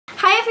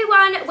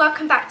everyone,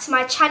 welcome back to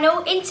my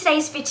channel. In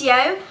today's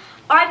video,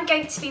 I'm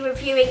going to be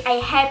reviewing a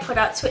hair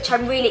product which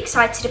I'm really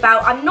excited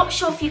about. I'm not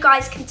sure if you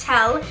guys can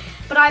tell,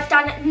 but I've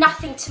done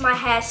nothing to my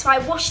hair. So I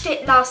washed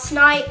it last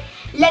night,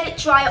 let it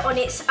dry on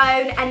its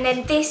own, and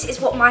then this is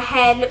what my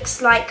hair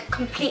looks like,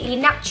 completely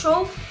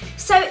natural.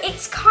 So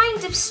it's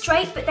kind of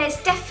straight, but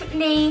there's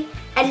definitely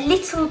a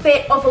little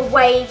bit of a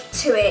wave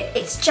to it.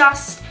 It's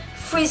just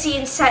frizzy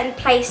in certain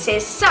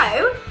places.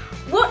 So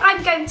what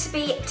I'm going to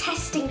be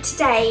testing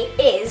today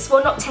is,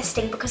 well, not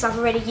testing because I've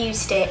already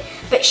used it,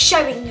 but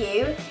showing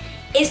you,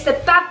 is the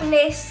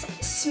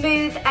Babyliss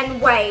Smooth and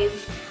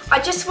Wave.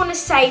 I just want to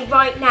say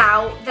right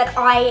now that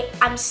I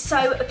am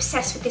so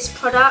obsessed with this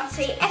product.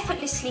 See,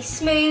 effortlessly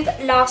smooth,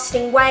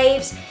 lasting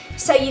waves,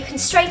 so you can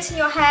straighten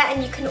your hair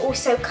and you can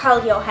also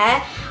curl your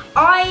hair.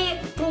 I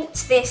bought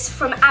this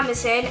from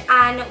Amazon,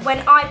 and when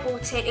I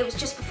bought it, it was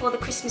just before the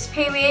Christmas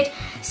period,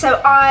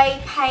 so I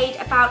paid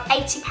about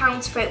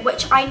 £80 for it,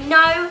 which I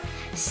know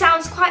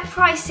sounds quite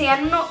pricey.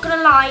 I'm not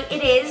gonna lie,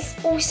 it is.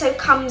 Also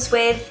comes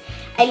with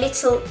a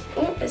little,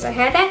 oh, there's a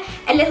hair there,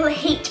 a little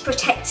heat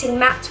protecting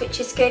mat, which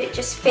is good. It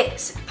just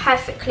fits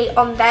perfectly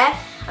on there.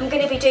 I'm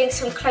going to be doing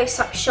some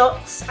close-up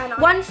shots. And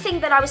one thing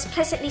that I was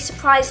pleasantly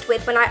surprised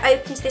with when I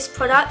opened this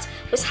product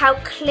was how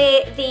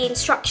clear the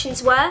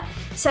instructions were.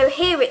 So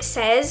here it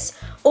says,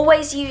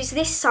 always use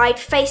this side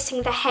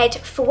facing the head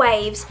for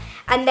waves.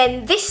 And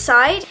then this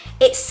side,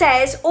 it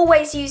says,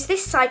 always use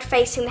this side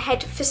facing the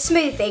head for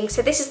smoothing.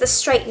 So this is the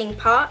straightening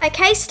part.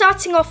 Okay,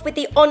 starting off with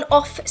the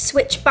on-off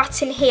switch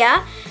button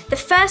here. The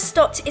first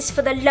dot is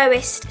for the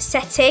lowest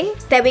setting.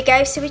 There we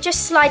go, so we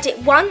just slide it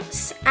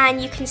once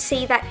and you can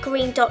see that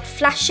green dot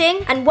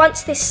flashing. And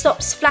once this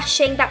stops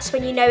flashing, that's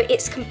when you know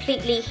it's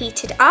completely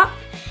heated up.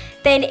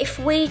 Then if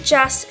we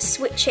just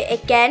switch it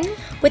again,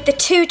 with the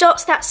 2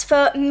 dots, that's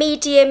for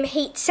medium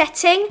heat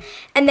setting,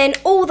 and then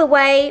all the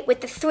way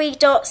with the 3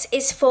 dots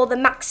is for the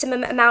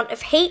maximum amount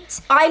of heat.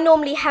 I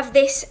normally have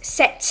this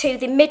set to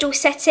the middle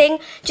setting,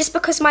 just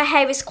because my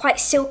hair is quite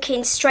silky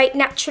and straight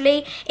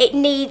naturally. It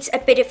needs a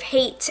bit of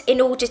heat in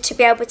order to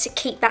be able to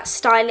keep that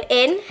style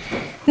in.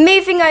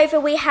 Moving over,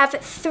 we have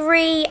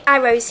 3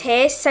 arrows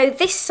here. So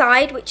this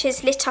side, which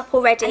is lit up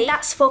already, and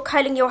that's for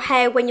curling your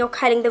hair when you're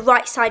curling the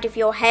right side of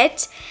your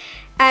head.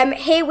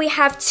 Here we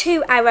have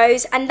 2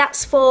 arrows, and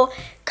that's for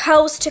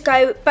curls to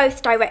go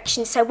both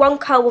directions. So one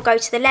curl will go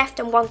to the left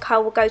and one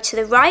curl will go to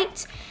the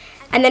right.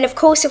 And then of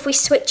course if we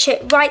switch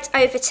it right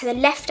over to the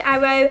left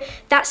arrow,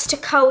 that's to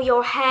curl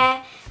your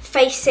hair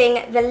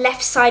facing the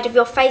left side of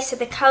your face, so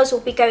the curls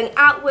will be going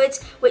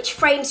outwards, which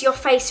frames your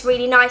face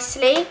really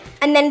nicely.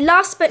 And then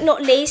last but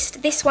not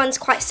least, this one's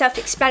quite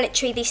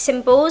self-explanatory, these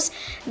symbols.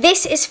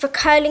 This is for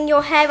curling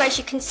your hair, as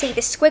you can see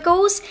the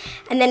squiggles,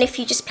 and then if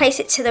you just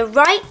place it to the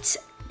right,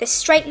 the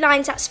straight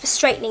lines, that's for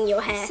straightening your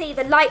hair. See,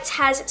 the light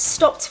has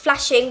stopped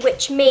flashing,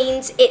 which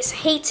means it's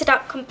heated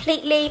up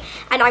completely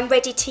and I'm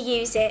ready to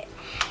use it.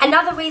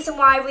 Another reason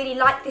why I really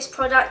like this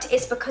product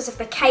is because of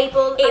the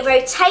cable. It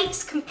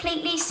rotates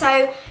completely,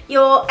 so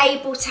you're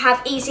able to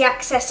have easy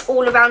access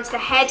all around the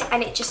head,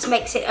 and it just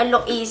makes it a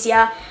lot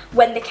easier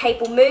when the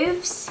cable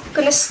moves. I'm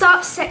gonna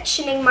start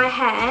sectioning my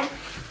hair.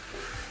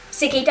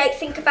 Ziggy, don't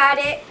think about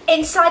it.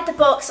 Inside the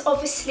box,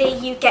 obviously,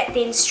 you get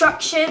the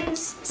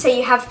instructions. So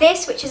you have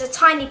this, which is a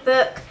tiny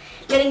book,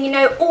 letting you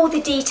know all the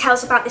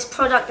details about this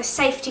product, the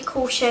safety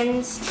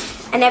cautions,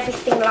 and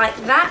everything like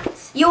that.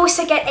 You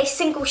also get a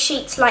single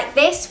sheet like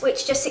this,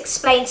 which just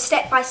explains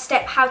step by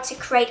step how to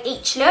create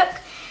each look.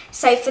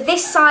 So for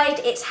this side,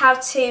 it's how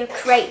to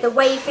create the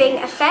waving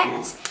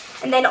effect.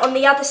 And then on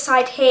the other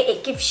side here,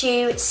 it gives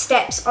you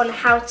steps on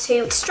how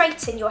to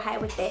straighten your hair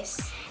with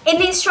this. In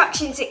the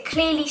instructions, it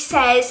clearly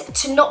says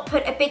to not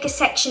put a bigger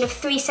section of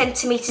 3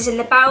 centimeters in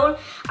the bowl.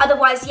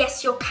 Otherwise,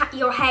 yes, your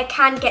hair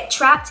can get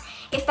trapped.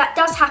 If that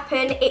does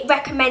happen, it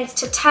recommends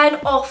to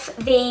turn off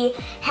the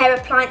hair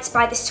appliance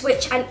by the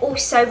switch and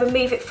also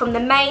remove it from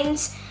the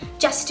mains,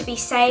 just to be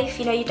safe.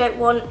 You know, you don't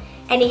want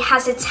any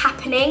hazards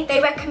happening. They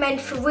recommend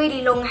for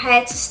really long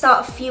hair to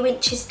start a few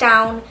inches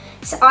down.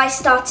 So I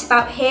start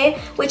about here,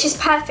 which is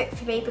perfect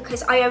for me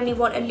because I only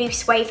want a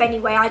loose wave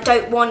anyway. I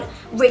don't want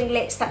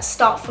ringlets that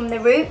start from the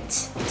root.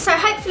 So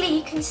hopefully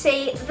you can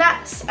see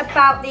that's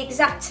about the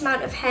exact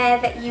amount of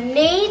hair that you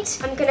need.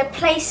 I'm gonna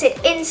place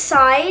it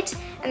inside,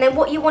 and then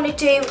what you wanna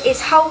do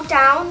is hold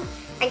down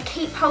and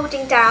keep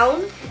holding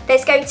down.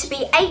 There's going to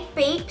be 8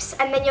 beeps,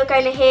 and then you're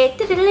going to hear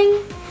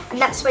diddling, and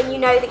that's when you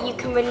know that you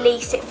can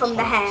release it from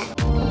the hair.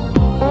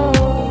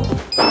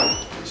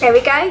 There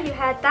we go, you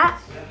heard that.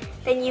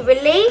 Then you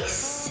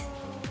release,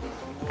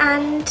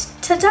 and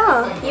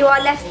ta-da, you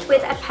are left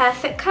with a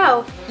perfect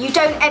curl. You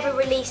don't ever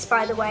release,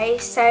 by the way,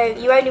 so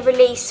you only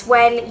release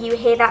when you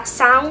hear that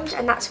sound,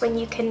 and that's when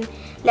you can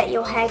let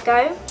your hair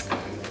go.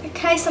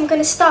 Okay, so I'm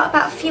going to start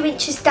about a few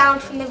inches down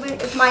from the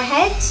root of my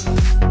head.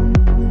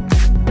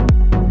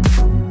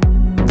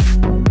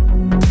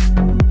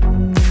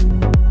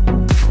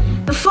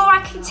 Before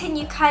I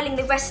continue curling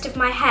the rest of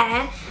my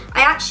hair,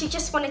 I actually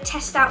just want to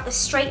test out the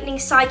straightening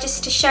side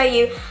just to show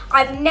you.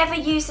 I've never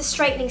used the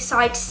straightening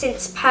side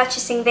since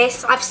purchasing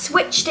this. I've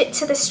switched it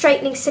to the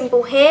straightening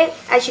symbol here.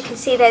 As you can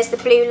see, there's the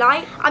blue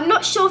light. I'm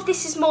not sure if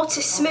this is more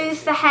to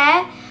smooth the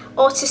hair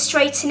or to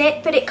straighten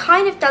it, but it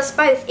kind of does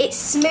both. It's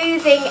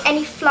smoothing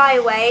any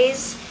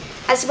flyaways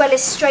as well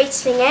as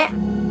straightening it.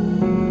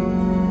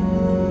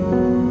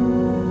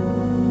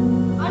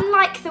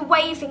 Unlike the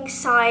waving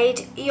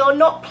side, you're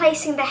not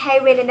placing the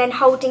hair in and then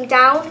holding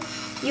down.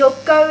 You're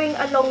going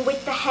along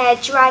with the hair,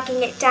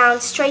 dragging it down,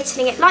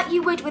 straightening it like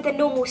you would with a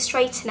normal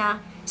straightener.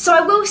 So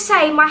I will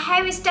say my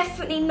hair is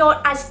definitely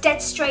not as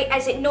dead straight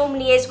as it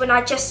normally is when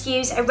I just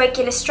use a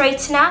regular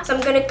straightener. So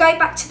I'm going to go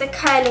back to the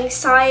curling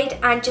side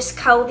and just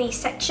curl these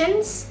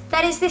sections.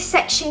 That is this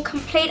section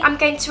complete. I'm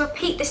going to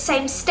repeat the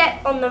same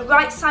step on the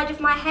right side of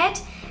my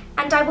head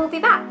and I will be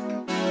back.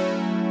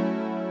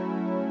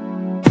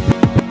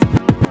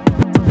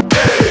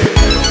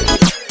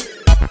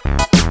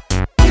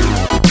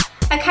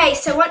 Okay,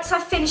 so once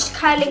I've finished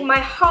curling my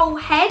whole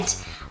head,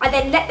 I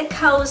then let the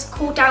curls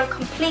cool down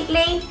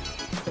completely.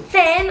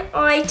 Then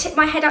I tip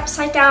my head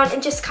upside down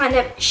and just kind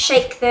of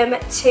shake them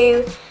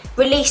to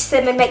release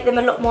them and make them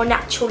a lot more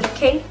natural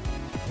looking.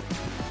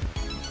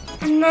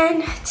 And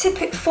then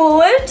tip it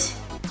forward.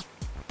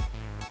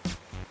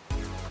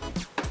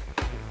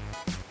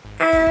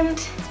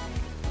 And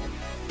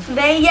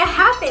there you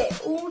have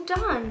it, all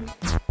done.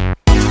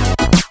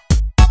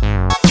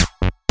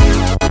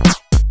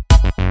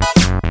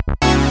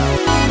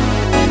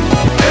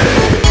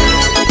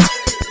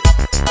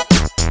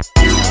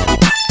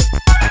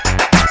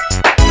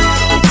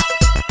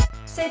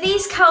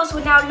 Curls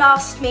will now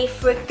last me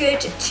for a good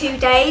 2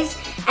 days,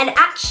 and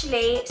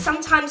actually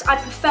sometimes I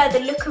prefer the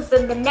look of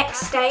them the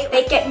next day.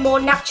 They get more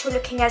natural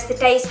looking as the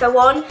days go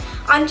on.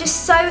 I'm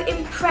just so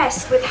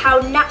impressed with how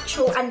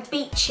natural and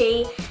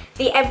beachy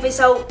the end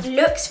result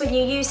looks when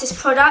you use this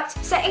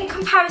product. So in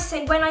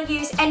comparison, when I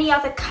use any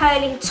other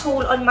curling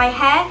tool on my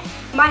hair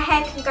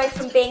can go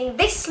from being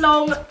this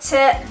long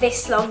to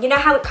this long. You know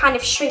how it kind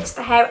of shrinks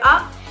the hair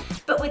up?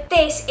 But with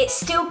this, it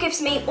still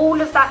gives me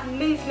all of that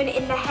movement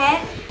in the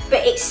hair,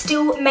 but it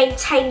still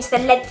maintains the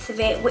length of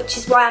it, which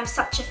is why I'm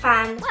such a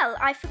fan. Well,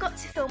 I forgot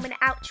to film an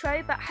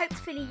outro, but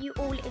hopefully you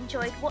all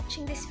enjoyed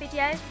watching this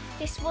video.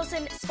 This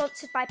wasn't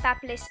sponsored by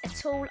Babyliss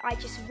at all. I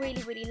just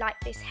really like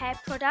this hair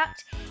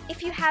product.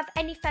 If you have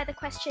any further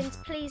questions,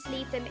 please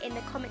leave them in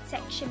the comment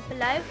section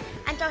below,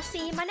 and I'll see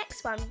you in my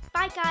next one.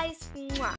 Bye guys. Mwah.